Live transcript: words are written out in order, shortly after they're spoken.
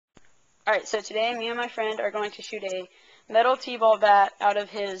Alright, so today me and my friend are going to shoot a metal T-ball bat out of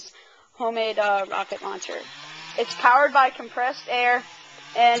his homemade rocket launcher. It's powered by compressed air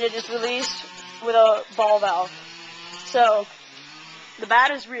and it is released with a ball valve. So the bat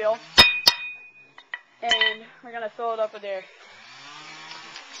is real and we're going to fill it up with air.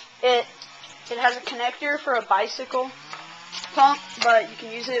 It has a connector for a bicycle pump, but you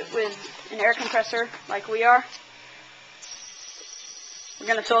can use it with an air compressor like we are. We're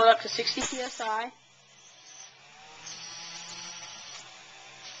going to fill it up to 60 psi.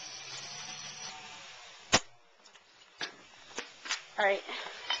 Alright.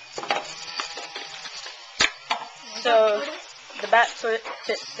 So the bat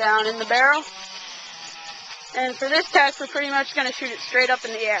fits down in the barrel. And for this test, we're pretty much going to shoot it straight up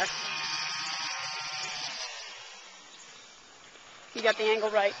in the air. You got the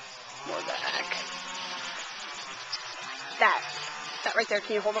angle right. More back. That right there.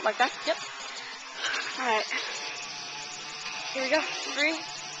 Can you hold it like that? Yep. Alright. Here we go. 3,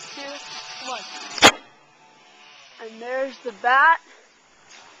 2, 1. And there's the bat.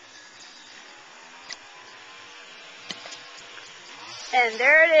 And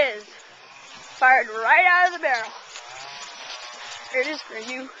there it is. Fired right out of the barrel. Here it is for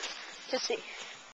you to see.